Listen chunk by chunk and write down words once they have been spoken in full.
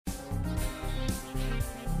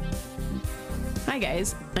Hi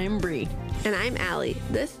guys, I'm Bree. And I'm Allie.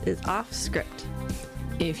 This is Off Script.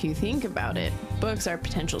 If you think about it, books are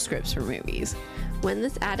potential scripts for movies. When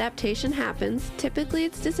this adaptation happens, typically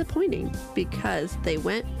it's disappointing because they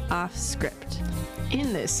went off script.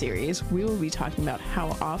 In this series, we will be talking about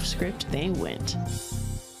how off script they went.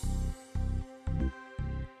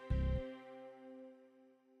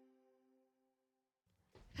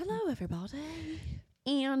 Hello, everybody.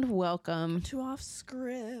 And welcome To Off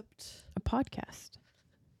Script. a podcast.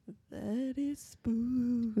 That is spooky.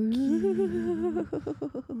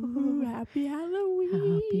 Ooh, Happy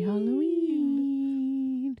Halloween. Happy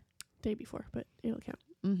Halloween. Day before, but it'll count.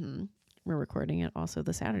 Mm-hmm. We're recording it also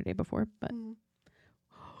the Saturday before, but we're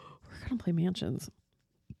going to play Mansions.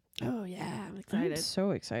 Oh, yeah. I'm I'm excited.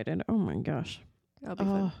 so excited. Oh my gosh. That'll be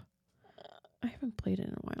fun. I haven't played it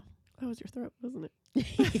in a while. That was your throat, wasn't it?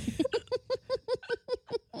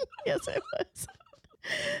 Yes, it was.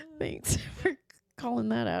 Thanks for calling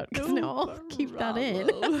that out, because now I'll keep that in.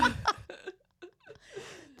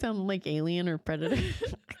 Sound like Alien or Predator.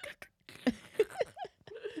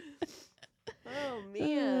 Oh,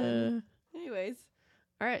 man. Anyways.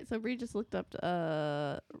 All right. So Bree just looked up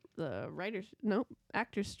the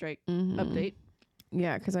actors strike Mhm. update.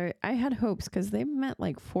 Yeah, because I had hopes, because they met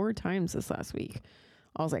like 4 times this last week.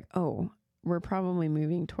 I was like, oh, we're probably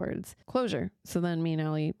moving towards closure. So then me and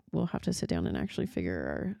Allie will have to sit down and actually figure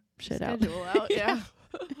our shit out. Schedule out. Yeah.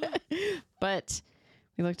 But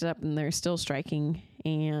we looked it up and they're still striking,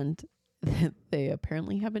 and they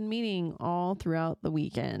apparently have been meeting all throughout the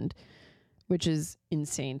weekend, which is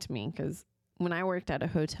insane to me, because when I worked at a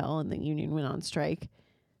hotel and the union went on strike,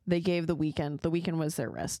 they gave the weekend was their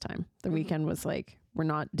rest time. The Mhm. weekend was like, we're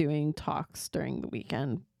not doing talks during the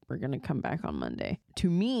weekend. We're going to come back on Monday. To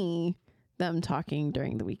me, them talking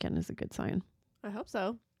during the weekend is a good sign. I hope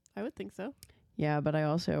so. I would think so. Yeah, but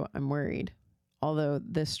I'm worried. Although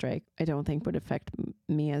this strike, I don't think would affect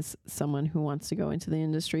me as someone who wants to go into the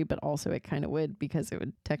industry, but also it kind of would, because it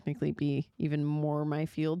would technically be even more my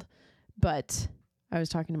field. But I was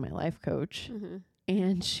talking to my life coach, Mm-hmm.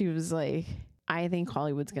 and she was like, I think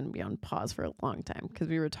Hollywood's going to be on pause for a long time, because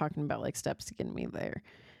we were talking about like steps to get me there.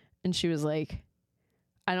 And she was like,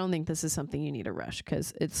 I don't think this is something you need to rush,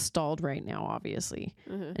 because it's stalled right now, obviously.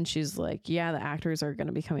 Mm-hmm. And she's like, yeah, the actors are going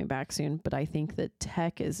to be coming back soon, but I think that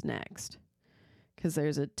tech is next, because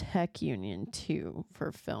there's a tech union too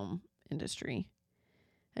for film industry.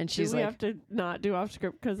 And she's Do we like, have to not do off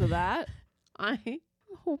script because of that? I'm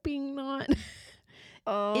hoping not.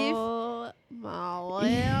 Oh,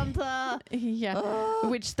 Malanta. Yeah. Ugh.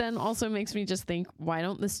 Which then also makes me just think, why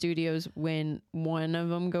don't the studios, when one of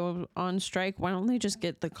them go on strike, why don't they just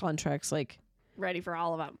get the contracts like, Ready for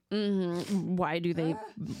all of them. why do they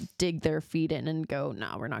dig their feet in and go,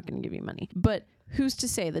 no, we're not going to give you money? But who's to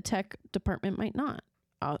say the tech department might not?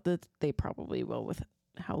 That they probably will, with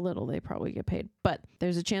how little they probably get paid. But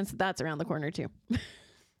there's a chance that that's around the corner too.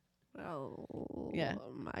 Oh, Yeah.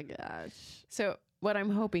 my gosh. So what I'm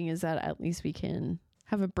hoping is that at least we can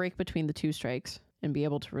have a break between the 2 strikes and be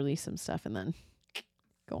able to release some stuff and then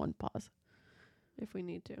go on pause. If we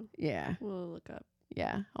need to, Yeah. we'll look up.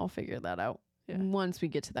 Yeah. I'll figure that out Yeah. once we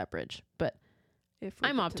get to that bridge. But If we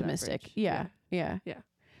I'm get to that optimistic. bridge. Yeah. Yeah. Yeah.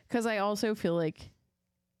 Because I also feel like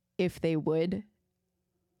if they would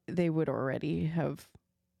already have,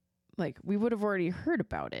 like, we would have already heard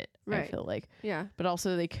about it. I Right. feel like. Yeah. But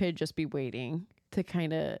also they could just be waiting to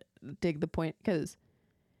kind of dig the point, because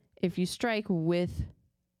if you strike with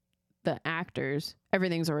the actors,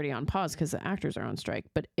 everything's already on pause because the actors are on strike.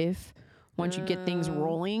 But if once you get things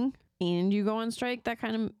rolling and you go on strike, that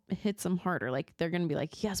kind of hits them harder. Like, they're going to be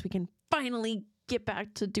like, yes, we can finally get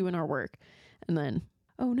back to doing our work. And then,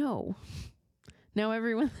 oh no, now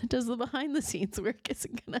everyone that does the behind the scenes work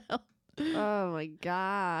isn't going to help. Oh my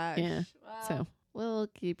gosh. Yeah. Wow. So We'll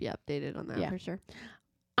keep you updated on that Yeah. for sure.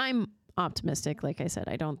 I'm optimistic. Like I said,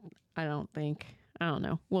 I don't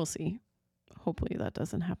know. We'll see. Hopefully that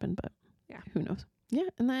doesn't happen, but Yeah. who knows? Yeah.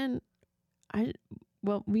 And then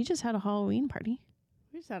we just had a Halloween party.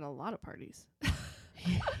 We just had a lot of parties.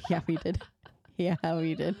 Yeah, we did. Yeah,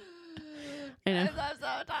 we did. I know. I'm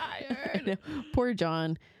so tired. I know. Poor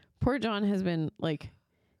John has been like,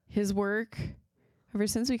 his work ever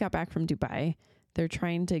since we got back from Dubai. They're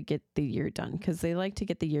trying to get the year done, because they like to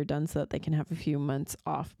get the year done so that they can have a few months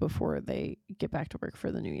off before they get back to work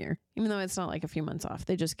for the new year. Even though it's not like a few months off,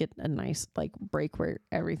 they just get a nice like break where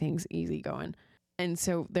everything's easy going. And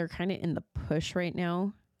so they're kind of in the push right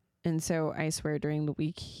now. And so I swear during the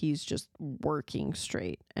week, he's just working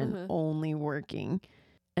straight and only working.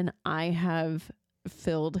 And I have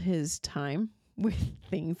filled his time with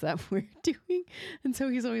things that we're doing. And so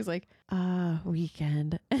he's always like,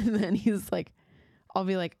 weekend. And then he's like, I'll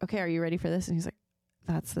be like, okay, are you ready for this? And he's like,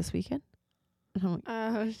 that's this weekend? And I'm like,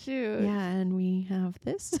 Oh, shoot. yeah, and we have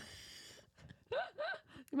this.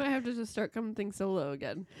 You might have to just start coming things solo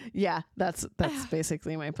again. Yeah, that's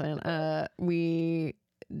basically my plan. We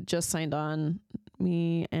just signed on,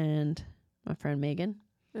 me and my friend Megan.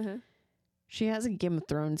 Uh-huh. She has a Game of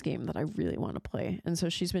Thrones game that I really want to play. And so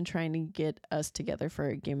she's been trying to get us together for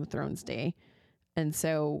a Game of Thrones day. And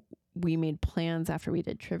so we made plans after we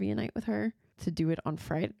did trivia night with her to do it on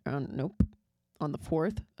Friday. On the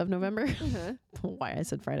 4th of November. Uh-huh. Why I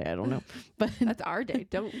said Friday, I don't know. But That's our day.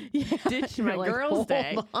 Don't yeah, ditch you're my like, girls' hold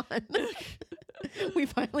day. on. We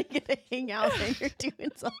finally get to hang out and you're doing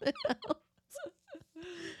something else.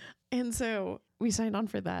 And so we signed on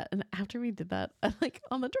for that. And after we did that, like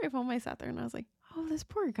on the drive home, I sat there and I was like, oh, this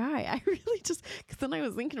poor guy. I really just, because then I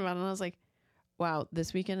was thinking about it and I was like, wow,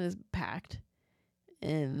 this weekend is packed.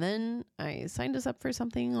 And then I signed us up for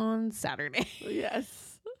something on Saturday. Yes.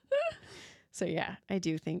 So yeah, I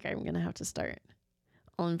do think I'm going to have to start.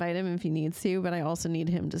 I'll invite him if he needs to, but I also need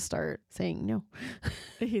him to start saying no.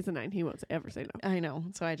 He's a 9. He won't ever say no. I know.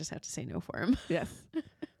 So I just have to say no for him. Yes.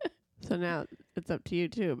 So now it's up to you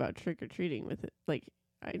too about trick-or-treating with it. Like,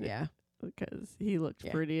 I know. Yeah, Because he looked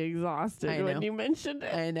Yeah. pretty exhausted I when know. you mentioned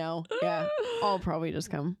it. I know. Yeah, I'll probably just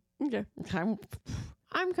come. Okay.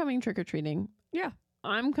 I'm coming trick-or-treating. Yeah.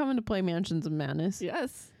 I'm coming to play Mansions of Madness.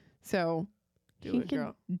 Yes. So Do he it, can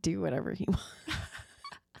girl. do whatever he wants.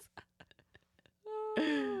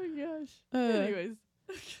 Oh my gosh. Uh, Anyways.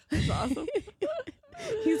 That's awesome.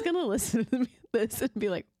 He's going to listen to this and be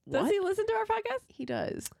like, what? Does he listen to our podcast? He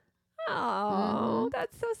does. Oh, Mhm.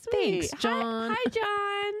 that's so sweet. Thanks, John. Hi,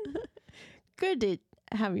 John. Good to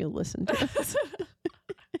have you listen to us.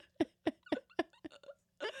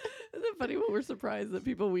 Isn't it funny when we're surprised that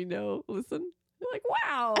people we know listen? We're like,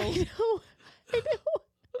 wow. I know.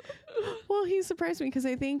 Well, he surprised me because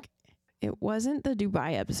I think it wasn't the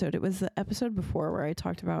Dubai episode. It was the episode before where I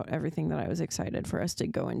talked about everything that I was excited for us to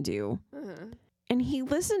go and do. Uh-huh. And he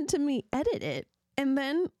listened to me edit it. And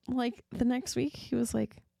then, like, the next week, he was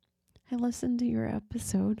like, I listened to your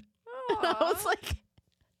episode. And I was Aw. like,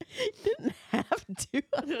 you didn't have to.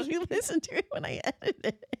 You listened to it when I edited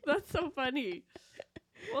it. That's so funny.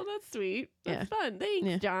 Well, that's sweet. That's fun. Thanks,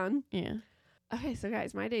 Yeah. John. Yeah. Okay, so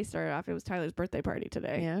guys, my day started off. It was Tyler's birthday party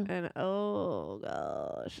today. Yeah. And oh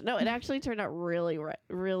gosh, no, it actually turned out really,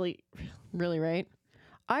 really. Really, right?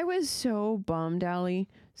 I was so bummed, Allie.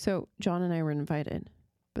 So John and I were invited.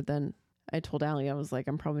 But then I told Allie, I was like,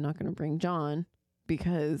 I'm probably not going to bring John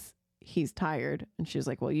because he's tired. And she was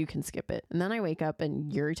like, well, you can skip it. And then I wake up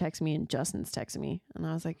and you're texting me and Justin's texting me. And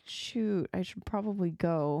I was like, shoot, I should probably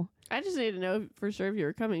go. I just needed to know for sure if you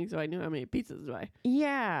were coming, so I knew how many pizzas to buy.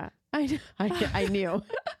 Yeah, I knew.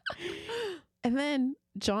 And then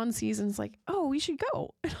John sees and is like, oh, we should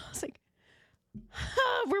go. And I was like,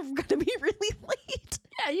 we're going to be really late.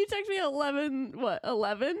 Yeah, you texted me at 11. What,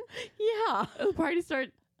 11? Yeah. The party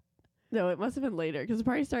started. No, it must have been later because the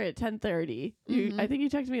party started at 10:30. Mhm. I think you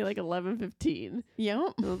texted me like 11:15. Yep.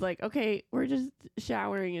 I was like, okay, we're just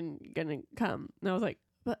showering and gonna come. And I was like,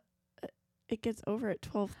 but it gets over at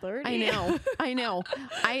 12:30. I know.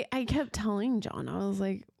 I kept telling John, I was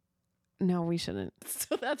like, no, we shouldn't.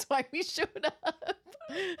 So that's why we showed up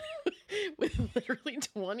with literally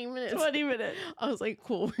 20 minutes. 20 minutes. I was like,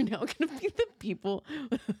 cool, we're now going to be the people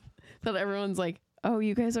that everyone's like, oh,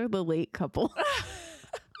 you guys are the late couple.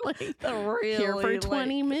 Like, The really here for late-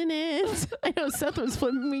 20 minutes. I know Seth was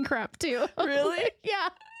flipping me crap too. Really? Yeah.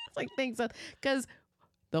 It's like, thanks, Seth. Because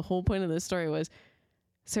the whole point of this story was,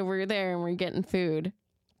 so we're there and we're getting food.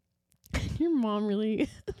 And your mom really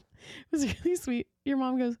was really sweet. Your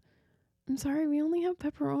mom goes, I'm sorry, we only have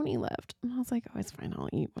pepperoni left. And I was like, oh, it's fine. I'll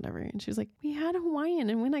eat whatever. And she was like, we had Hawaiian.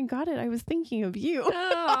 And when I got it, I was thinking of you.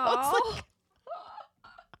 I was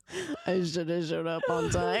like, I should have showed up on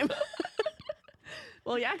time.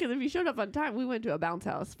 Well, yeah, because if you showed up on time, we went to a bounce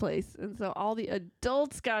house place. And so all the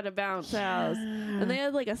adults got a bounce house. And they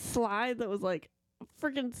had like a slide that was like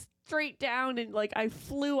freaking straight down. And like I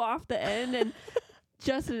flew off the end. And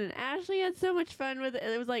Justin and Ashley had so much fun with it.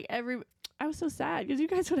 And it was like I was so sad because you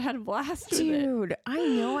guys would have had a blast with it. Dude, I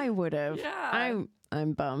know I would have. Yeah.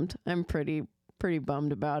 I'm bummed. I'm pretty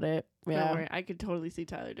bummed about it. Don't Yeah. worry, I could totally see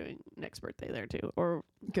Tyler doing next birthday there too. Or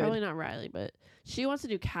Good. probably not Riley, but she wants to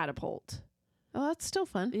do catapult. Oh, that's still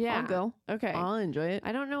fun. Yeah. I'll go. Okay. I'll enjoy it.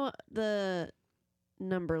 I don't know what the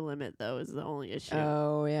number limit though is the only issue.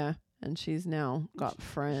 Oh, yeah. and she's now got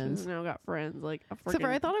friends. She's now got friends. Like a Except for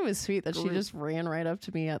I freaking thought it was sweet that she group. just ran right up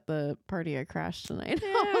to me at the party I crashed tonight.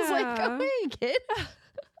 I was like, Yeah. "Oh, hey, kid."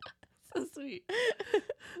 so sweet.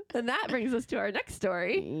 And that brings us to our next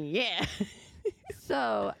story. Yeah.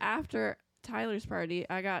 So after Tyler's party,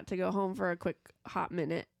 I got to go home for a quick hot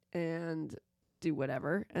minute and do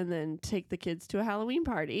whatever, and then take the kids to a Halloween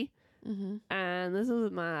party. Mm-hmm. And this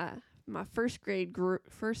is my first grade group.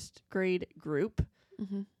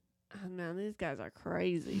 Mm-hmm. And man, these guys are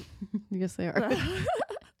crazy. Yes, they are.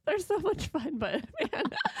 They're so much fun, but man,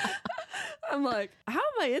 I'm like, how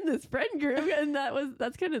am I in this friend group? And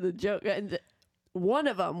that's kind of the joke. And one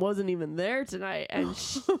of them wasn't even there tonight, and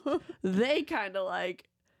they kind of like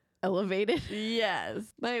Elevated. yes.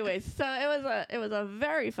 But anyways, so it was a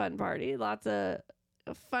very fun party. Lots of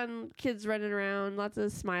fun kids running around, lots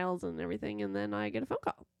of smiles and everything. And then I get a phone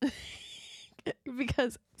call.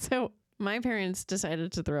 Because so my parents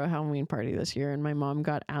decided to throw a Halloween party this year, and my mom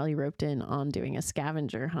got Allie roped in on doing a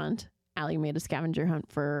scavenger hunt. Allie made a scavenger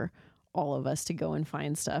hunt for all of us to go and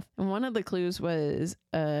find stuff. And one of the clues was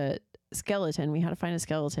a skeleton. We had to find a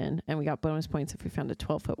skeleton, and we got bonus points if we found a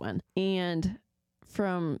 12-foot one. And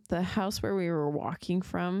from the house where we were walking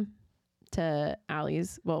from to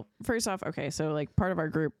Allie's, well, first off, okay, so like part of our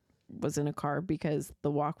group was in a car because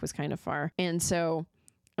the walk was kind of far. And so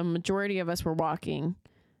a majority of us were walking.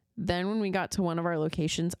 Then when we got to one of our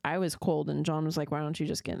locations, I was cold, and John was like, "Why don't you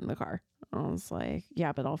just get in the car?" I was like,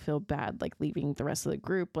 "Yeah, but I'll feel bad like leaving the rest of the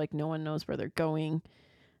group. Like no one knows where they're going."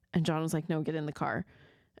 And John was like, "No, get in the car."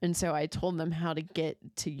 And so I told them how to get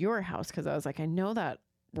to your house, because I was like, I know that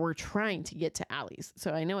we're trying to get to Allie's,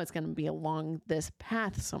 so I know it's going to be along this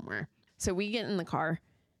path somewhere. So we get in the car.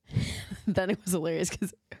 Then it was hilarious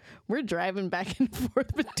because we're driving back and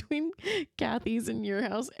forth between Kathy's and your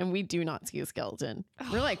house, and we do not see a skeleton.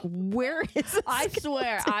 We're like, where is it? I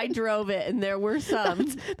swear, I drove it, and there were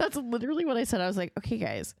some. That's literally what I said. I was like, okay,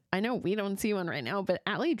 guys, I know we don't see one right now, but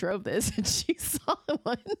Allie drove this and she saw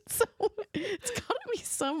one. So it's got to be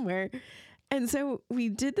somewhere. And so we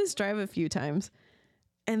did this drive a few times,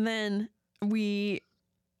 and then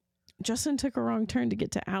Justin took a wrong turn to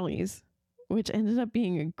get to Allie's, which ended up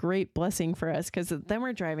being a great blessing for us, because then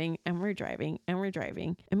we're driving and we're driving and we're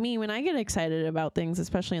driving. And me, when I get excited about things,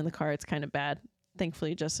 especially in the car, it's kind of bad.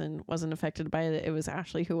 Thankfully, Justin wasn't affected by it. It was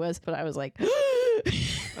Ashley who was, but I was like,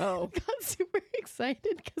 Oh. got super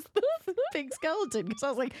excited because the big skeleton. Because I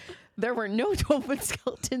was like, there were no 12-foot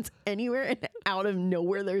skeletons anywhere, and out of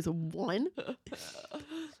nowhere, there's one.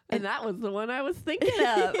 And that was the one I was thinking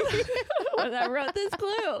of when I wrote this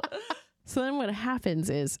clue. So then what happens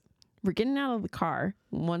is, we're getting out of the car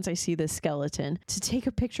once I see the skeleton to take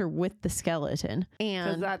a picture with the skeleton.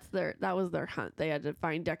 Because And that was their hunt. They had to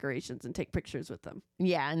find decorations and take pictures with them.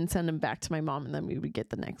 yeah, and send them back to my mom, and then we would get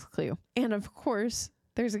the next clue. And of course,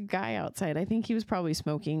 there's a guy outside. I think he was probably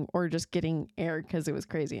smoking or just getting air because it was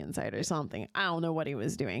crazy inside or something. I don't know what he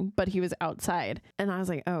was doing, but he was outside. And I was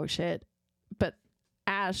like, oh shit. But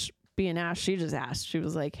Ash, being Ash, she just asked. She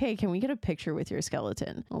was like, hey, can we get a picture with your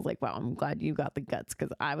skeleton? I was like, wow, I'm glad you got the guts,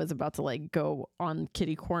 because I was about to like go on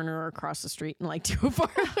kitty corner or across the street and like do a far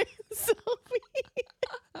away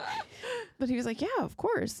selfie. But he was like, yeah, of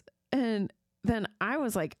course. And then I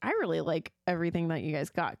was like, I really like everything that you guys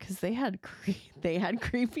got, because they had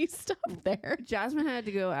creepy stuff there. Jasmine had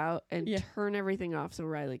to go out and Yeah. turn everything off so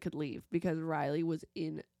Riley could leave, because Riley was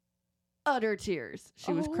in utter tears.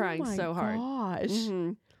 She was crying so hard. Gosh.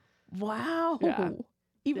 Mhm. Wow. Yeah.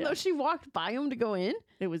 Even Yeah. though she walked by him to go in?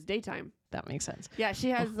 It was daytime. That makes sense. Yeah, she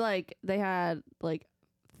has they had like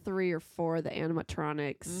 3 or 4 of the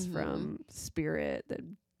animatronics Mhm. from Spirit that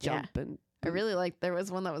Yeah. jump and I really liked, there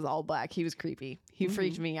was one that was all black. He was creepy. He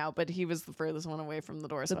freaked me out, but he was the furthest one away from the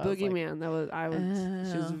door. the So I was like,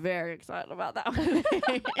 boogeyman. She was Oh. very excited about that one.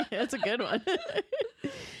 That's a good one.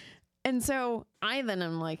 And so I then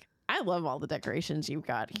am like, I love all the decorations you've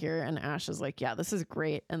got here. And Ash is like, yeah, this is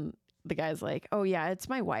great. And the guy's like, oh yeah, it's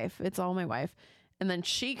my wife. It's all my wife. And then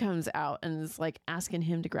she comes out and is like asking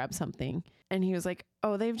him to grab something. And he was like,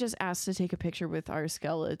 oh, they've just asked to take a picture with our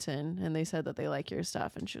skeleton. And they said that they like your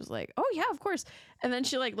stuff. And she was like, oh yeah, of course. And then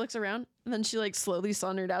she like looks around, and then she like slowly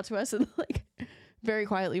sauntered out to us and like very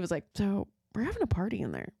quietly was like, so we're having a party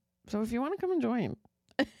in there. So if you want to come and join.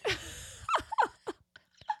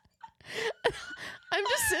 I'm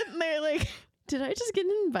just sitting there like, did I just get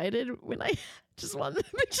invited when I just wanted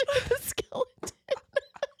a picture of the skeleton?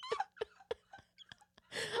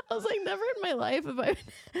 I was like, never in my life have I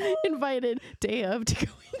been invited day of to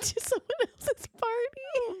go into someone else's party.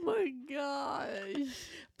 Oh my gosh.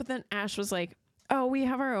 But then Ash was like, oh, we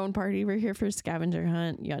have our own party. We're here for a scavenger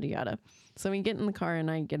hunt, yada, yada. So we get in the car and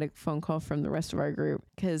I get a phone call from the rest of our group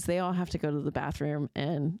because they all have to go to the bathroom.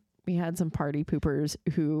 And we had some party poopers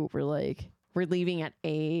who were like, we're leaving at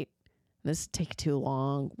 8. This take too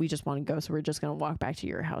long. We just want to go. So we're just going to walk back to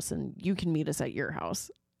your house and you can meet us at your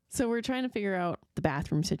house. So we're trying to figure out the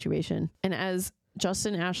bathroom situation. And as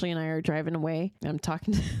Justin, Ashley, and I are driving away, I'm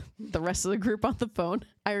talking to the rest of the group on the phone.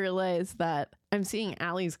 I realize that I'm seeing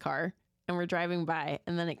Allie's car and we're driving by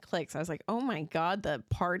and then it clicks. I was like, oh my God, the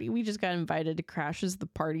party we just got invited to crash is the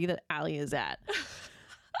party that Allie is at.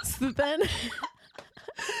 So then I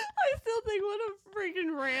still think what a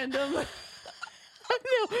freaking random. I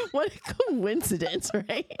know, what a coincidence,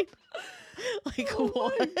 right? Like, Oh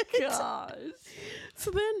what? my gosh.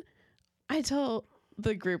 So then I tell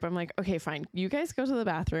the group, I'm like, okay, fine. You guys go to the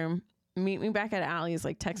bathroom. Meet me back at Allie's.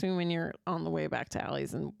 Like, text me when you're on the way back to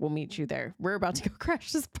Allie's and we'll meet you there. We're about to go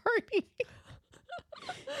crash this party.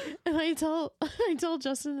 And I tell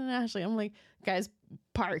Justin and Ashley, I'm like, guys,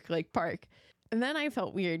 park. And then I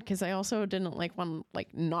felt weird because I also didn't like want to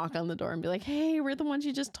like knock on the door and be like, hey, we're the ones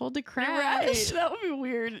you just told to crash. Right. That would be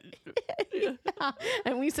weird. Yeah.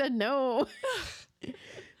 And we said no.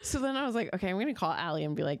 So then I was like, okay, I'm going to call Allie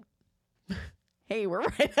and be like, hey, we're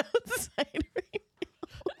right outside right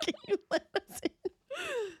now. Can you let us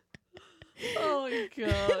in? Oh my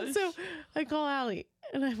gosh. So I call Allie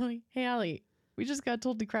and I'm like, hey, Allie, we just got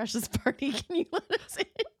told to crash this party. Can you let us in?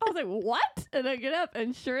 I was like, what? And I get up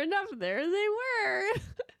and sure enough, there they were.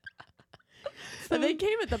 So they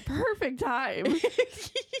came at the perfect time.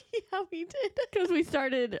 Yeah, we did. Because we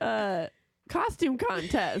started a costume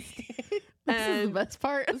contest. This is the best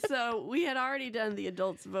part. So we had already done the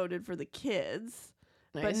adults voted for the kids.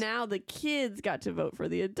 Nice. But now the kids got to vote for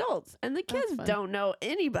the adults. And the That's kids fun. don't know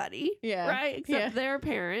anybody. Yeah. Right? Except their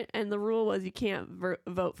parent. And the rule was you can't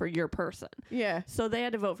vote for your person. Yeah. So they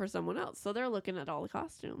had to vote for someone else. So they're looking at all the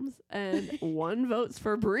costumes. And one votes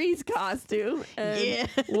for Bree's costume. And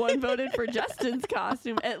one voted for Justin's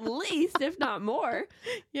costume, at least, if not more.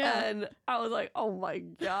 Yeah. And I was like, oh my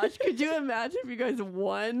gosh. Could you imagine if you guys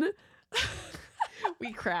won?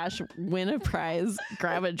 We crash, win a prize,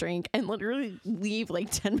 grab a drink, and literally leave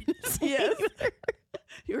like 10 minutes Yes. later.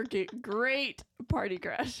 You were great party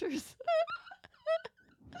crashers.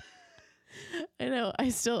 I know. I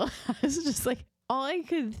was just like, all I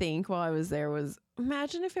could think while I was there was,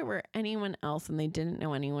 imagine if it were anyone else and they didn't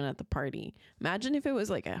know anyone at the party. Imagine if it was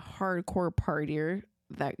like a hardcore partier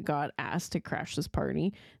that got asked to crash this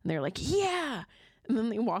party and they're like, yeah. And then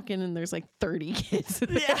they walk in and there's like 30 kids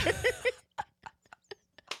there. Yeah.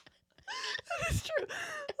 That's true.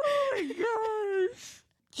 Oh my gosh.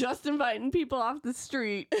 Just inviting people off the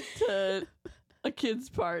street to a kid's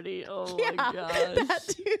party. Oh Yeah, my gosh. that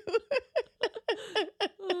too.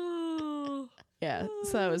 Oh. Yeah,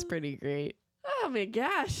 so that was pretty great. Oh my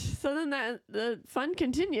gosh. So then the fun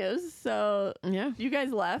continues. So Yeah. you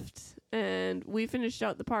guys left and we finished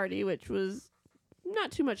out the party, which was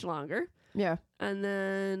not too much longer. Yeah. And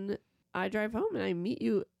then I drive home and I meet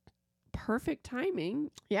you, perfect timing,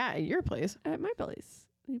 Yeah, at your place. at my place.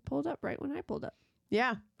 You pulled up right when I pulled up.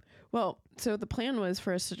 Yeah. Well, so the plan was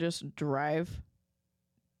for us to just drive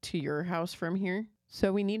to your house from here.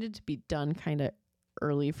 So we needed to be done kind of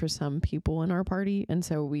early for some people in our party. And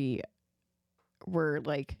so we were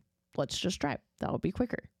like, let's just drive. That'll be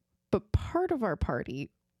quicker. But part of our party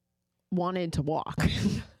wanted to walk.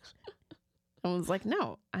 I was like,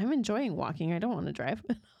 no, I'm enjoying walking. I don't want to drive.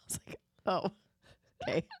 I was like, oh,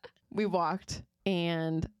 okay. We walked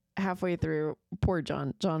and halfway through, poor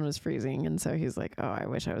John was freezing. And so he's like, oh, I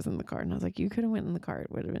wish I was in the car. And I was like, you could have went in the car.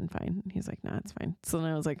 It would have been fine. And he's like, nah, it's fine. So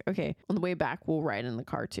then I was like, okay, on the way back, we'll ride in the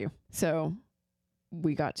car too. So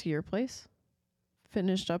we got to your place,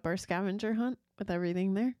 finished up our scavenger hunt with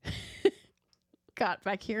everything there. Got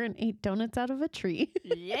back here and ate donuts out of a tree.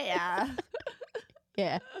 Yeah.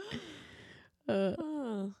 Yeah.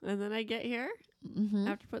 Oh, and then I get here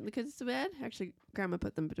after putting the kids to bed. Actually, Grandma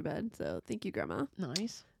put them to bed. So thank you, Grandma.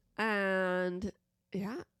 Nice. And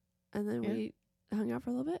yeah. And then we hung out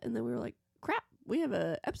for a little bit. And then we were like, crap, we have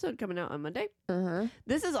a episode coming out on Monday.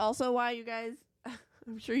 This is also why you guys,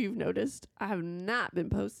 I'm sure you've noticed, I have not been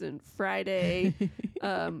posting Friday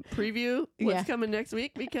preview what's coming next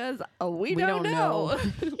week because we don't know.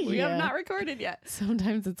 We have not recorded yet.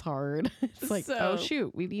 Sometimes it's hard. It's like, oh So-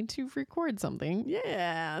 shoot, we need to record something.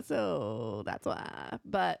 Yeah, so that's why.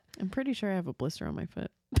 But I'm pretty sure I have a blister on my foot.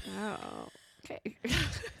 oh, okay.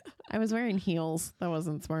 I was wearing heels. That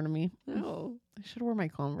wasn't smart of me. No, I should have worn my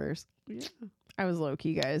Converse. yeah. I was low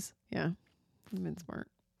key, guys. Yeah. I've been smart.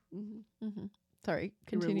 Mm-hmm. Sorry.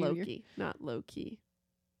 You were Continue. low key, not low key.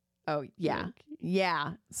 Oh, yeah. Like,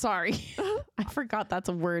 Yeah. Sorry. I forgot that's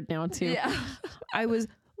a word now, too. yeah. I was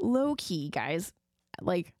low key, guys.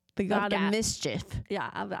 Like the god of Gat. mischief. Yeah,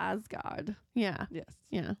 of Asgard. Yeah. Yes.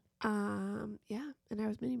 Yeah. Yeah, and I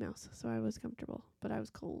was Minnie Mouse, so I was comfortable, but I was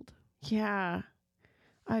cold. Yeah.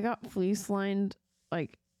 I got fleece lined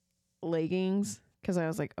like leggings because I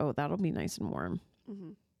was like, oh, that'll be nice and warm.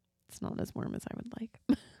 Mm-hmm. It's not as warm as I would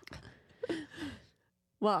like.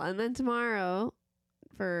 Well, and then tomorrow,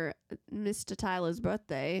 for Mr. Tyler's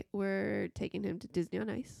birthday, we're taking him to Disney on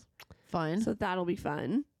Ice. Fun. So that'll be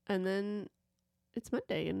fun. And then it's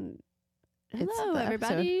Monday, and It's hello, the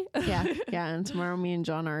everybody. yeah. Yeah. And tomorrow me and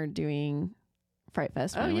John are doing Fright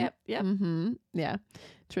Fest. Oh, finally. yep. Mm-hmm. Yeah.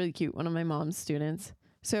 It's really cute. One of my mom's students.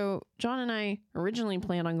 So John and I originally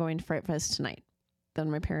planned on going to Fright Fest tonight.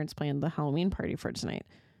 Then my parents planned the Halloween party for tonight.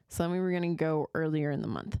 So then we were going to go earlier in the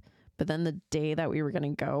month. But then the day that we were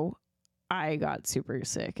going to go, I got super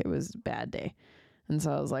sick. It was a bad day. And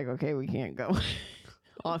so I was like, okay, we can't go.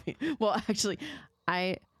 Well, actually,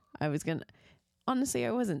 I was going to, honestly,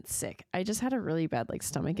 I wasn't sick. I just had a really bad like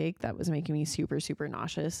stomach ache that was making me super, super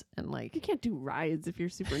nauseous. And like, You can't do rides if you're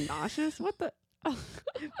super nauseous. What the? Oh.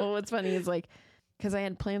 well, what's funny is like, because I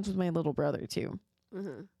had plans with my little brother too.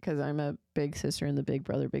 Uh-huh. Because I'm a big sister in the Big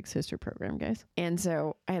Brother Big Sister program, guys. And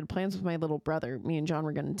so I had plans with my little brother. Me and John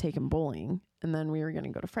were going to take him bowling, and then we were going to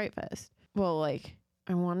go to Fright Fest. Well, like,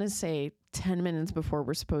 I want to say 10 minutes before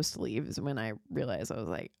we're supposed to leave is when I realized I was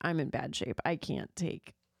like, I'm in bad shape. I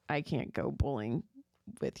can't go bowling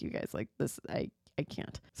with you guys like this. I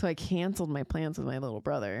can't. So I canceled my plans with my little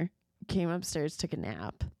brother, came upstairs, took a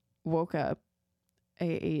nap, woke up.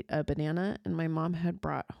 I ate a banana, and my mom had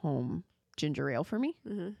brought home ginger ale for me.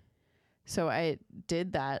 Uh-huh. So I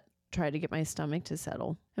did that, tried to get my stomach to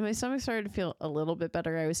settle. And my stomach started to feel a little bit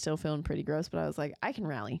better. I was still feeling pretty gross, but I was like, I can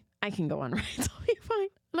rally. I can go on rides. I'll be fine.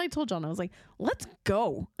 And I told John, I was like, let's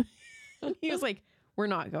go. And he was like, we're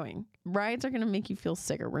not going. Rides are going to make you feel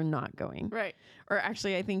sicker. We're not going. Right. Or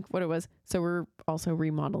actually, I think what it was. So we're also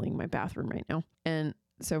remodeling my bathroom right now. And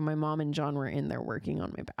so my mom and John were in there working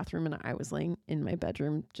on my bathroom, and I was laying in my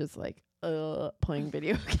bedroom just like playing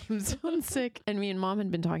video games. I'm sick. And me and mom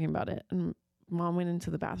had been talking about it, and mom went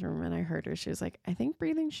into the bathroom and I heard her. She was like, I think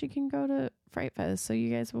breathing she can go to Fright Fest, so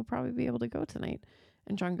you guys will probably be able to go tonight.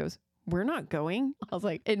 And John goes, we're not going. I was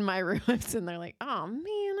like, in my room, I'm sitting there like, oh man,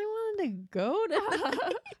 I wanted to go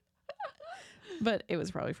tonight. But it was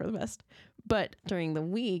probably for the best. But during the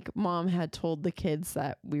week, mom had told the kids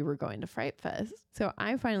that we were going to Fright Fest. So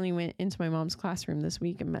I finally went into my mom's classroom this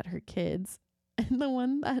week and met her kids. And the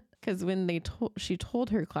one that, because when she told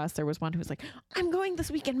her class, there was one who was like, I'm going this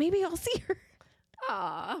weekend. Maybe I'll see her.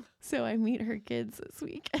 Aw. So I meet her kids this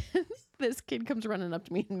week. And this kid comes running up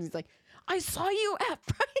to me and he's like, I saw you at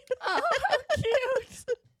Fright Fest. Oh, how cute.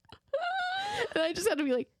 And I just had to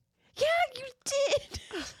be like, yeah, you did.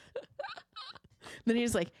 Then he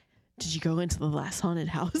was like, did you go into the last haunted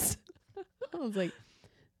house? I was like,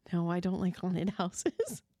 no, I don't like haunted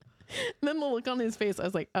houses. And then the look on his face, I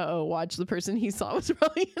was like, uh-oh, watch, the person he saw was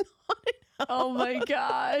probably in a haunted house. Oh my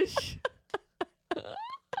gosh.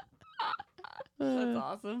 That's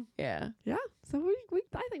awesome. Yeah, Yeah. So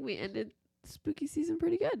I think we ended spooky season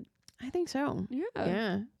pretty good. I think so. Yeah.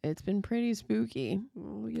 Yeah, it's been pretty spooky,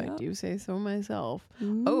 Oh, if yeah. I do say so myself.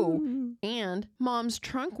 Ooh. And mom's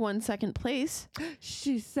trunk won second place.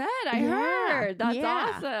 She said, I Yeah. heard. That's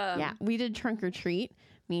Yeah. awesome. Yeah, we did trunk or treat.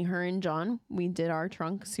 Me, her, and John. We did our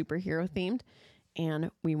trunk superhero themed, and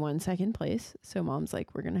we won second place. So mom's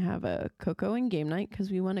like, we're gonna have a Coco and game night because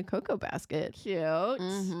we won a Coco basket. Cute.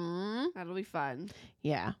 Mm-hmm. That'll be fun.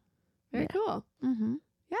 Yeah. Very Yeah. cool. Mm-hmm.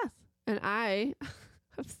 Yes. And I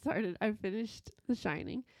I finished The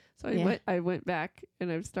Shining. So Yeah. I went back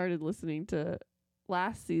and I've started listening to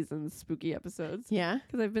last season's spooky episodes Yeah.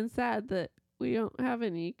 because I've been sad that we don't have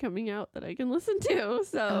any coming out that I can listen to.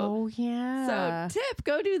 So Oh yeah. So tip,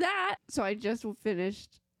 go do that. So I just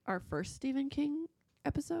finished our first Stephen King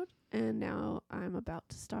episode, and now I'm about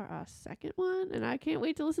to start a second one, and I can't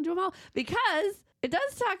wait to listen to them all because it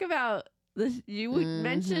does talk about you would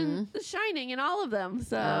mention The Shining in all of them.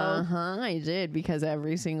 So I did, because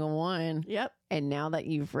every single one. yep. And now that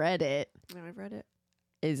you've read it, Now I've read it.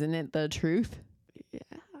 isn't it the truth? Yeah.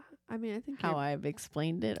 I mean, I think How I've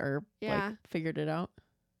explained it or Yeah. like figured it out?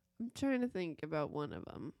 I'm trying to think about one of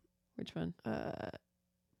them. Which one?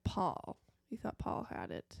 Paul. You thought Paul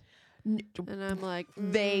had it. N- And I'm like,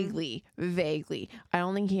 Vaguely. I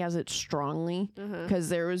don't think he has it strongly, Uh-huh. because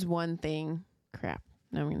there was one thing. Crap.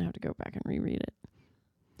 Now I'm going to have to go back and reread it.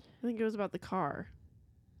 I think it was about the car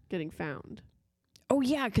getting found. Oh,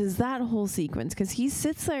 yeah, because that whole sequence, because he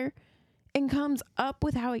sits there and comes up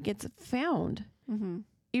with how it gets found,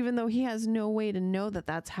 even though he has no way to know that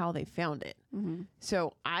that's how they found it.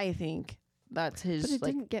 So I think that's his. But it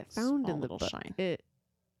like, didn't get found in the little book. shine.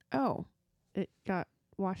 It got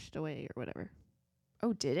washed away or whatever.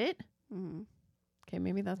 Oh, did it? Okay,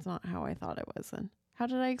 maybe that's not how I thought it was then. How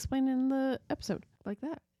did I explain it in the episode? Like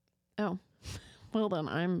that. Oh, well then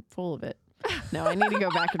I'm full of it. No, I need to go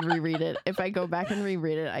back and reread it. If I go back and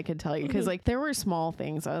reread it, I could tell you. Because like there were small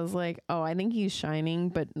things. I was like, oh, I think he's shining,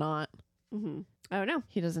 but not. I don't know.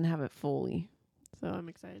 He doesn't have it fully. So I'm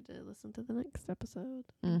excited to listen to the next episode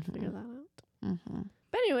and figure that out. Mm-hmm.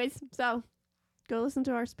 But anyways, so go listen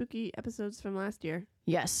to our spooky episodes from last year.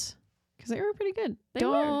 Yes, because they were pretty good. They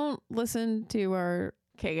Don't listen to our...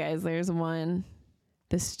 Okay, guys, there's one.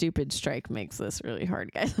 The stupid strike makes this really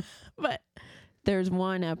hard, guys. But there's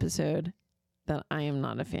one episode that I am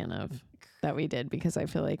not a fan of that we did because I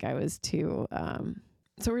feel like I was too...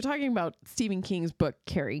 So we're talking about Stephen King's book,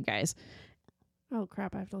 Carrie, guys. Oh,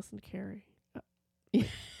 crap. I have to listen to Carrie.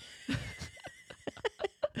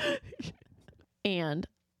 And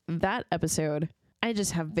that episode, I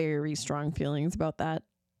just have very strong feelings about that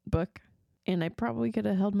book. And I probably could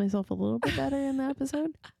have held myself a little bit better in the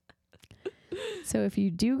episode. So if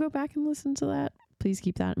you do go back and listen to that, please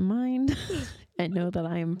keep that in mind and know that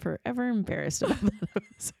I am forever embarrassed about that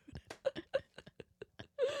episode.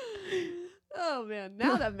 Oh, man.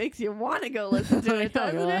 Now that makes you want to go listen to it,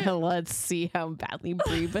 doesn't it? Let's see how badly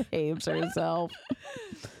Brie behaves herself.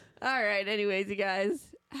 All right. Anyways, you guys,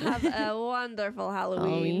 have a wonderful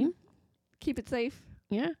Halloween. Keep it safe.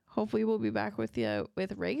 Yeah. Hopefully we'll be back with you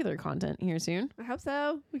with regular content here soon. I hope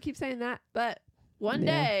so. We keep saying that. But one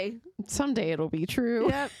Yeah. day. Someday it'll be true.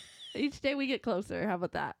 Yep. Each day we get closer. How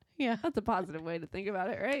about that? Yeah. That's a positive way to think about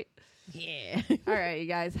it, right? Yeah. All right, you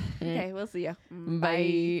guys. Okay, we'll see you.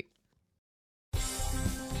 Bye.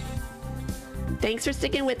 Thanks for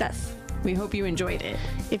sticking with us. We hope you enjoyed it.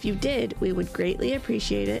 If you did, we would greatly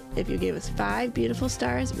appreciate it if you gave us 5 beautiful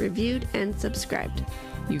stars, reviewed, and subscribed.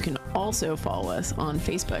 You can also follow us on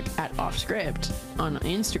Facebook at Offscript, on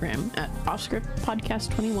Instagram at Offscript Podcast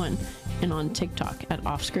 21, and on TikTok at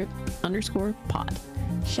Offscript_pod.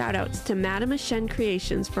 Shoutouts to Madame Ashen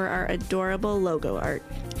Creations for our adorable logo art.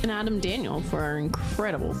 And Adam Daniel for our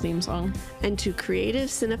incredible theme song. And to Creative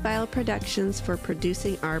Cinephile Productions for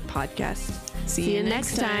producing our podcast. See you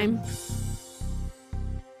next time.